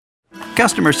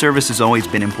Customer service has always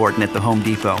been important at the Home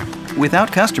Depot.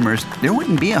 Without customers, there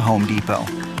wouldn't be a Home Depot.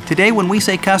 Today, when we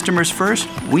say customers first,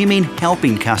 we mean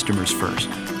helping customers first.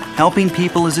 Helping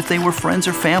people as if they were friends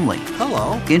or family.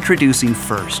 Hello. Introducing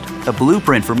First, a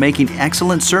blueprint for making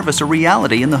excellent service a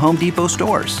reality in the Home Depot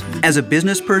stores. As a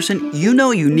business person, you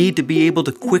know you need to be able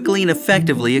to quickly and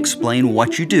effectively explain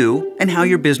what you do and how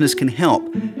your business can help.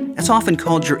 That's often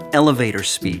called your elevator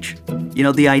speech. You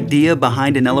know, the idea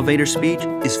behind an elevator speech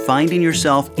is finding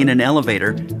yourself in an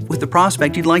elevator with the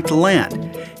prospect you'd like to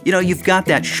land. You know, you've got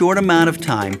that short amount of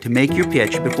time to make your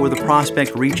pitch before the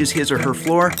prospect reaches his or her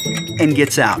floor and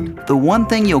gets out. The one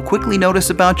thing you'll quickly notice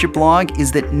about your blog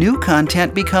is that new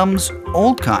content becomes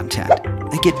old content.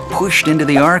 They get pushed into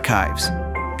the archives.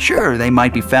 Sure, they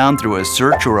might be found through a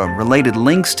search or a related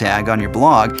links tag on your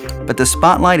blog, but the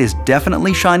spotlight is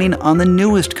definitely shining on the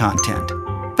newest content.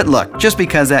 But look, just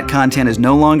because that content is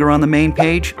no longer on the main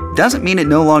page doesn't mean it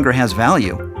no longer has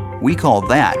value. We call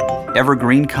that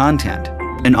evergreen content.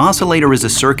 An oscillator is a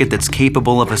circuit that's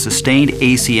capable of a sustained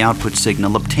AC output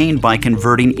signal obtained by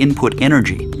converting input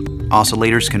energy.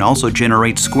 Oscillators can also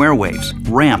generate square waves,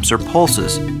 ramps, or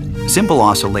pulses. Simple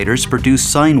oscillators produce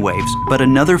sine waves, but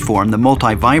another form, the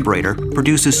multivibrator,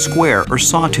 produces square or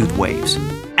sawtooth waves.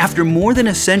 After more than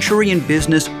a century in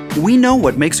business, we know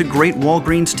what makes a great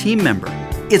Walgreens team member.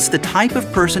 It's the type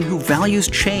of person who values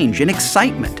change and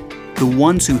excitement. The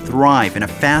ones who thrive in a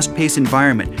fast-paced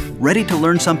environment, ready to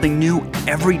learn something new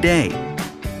every day.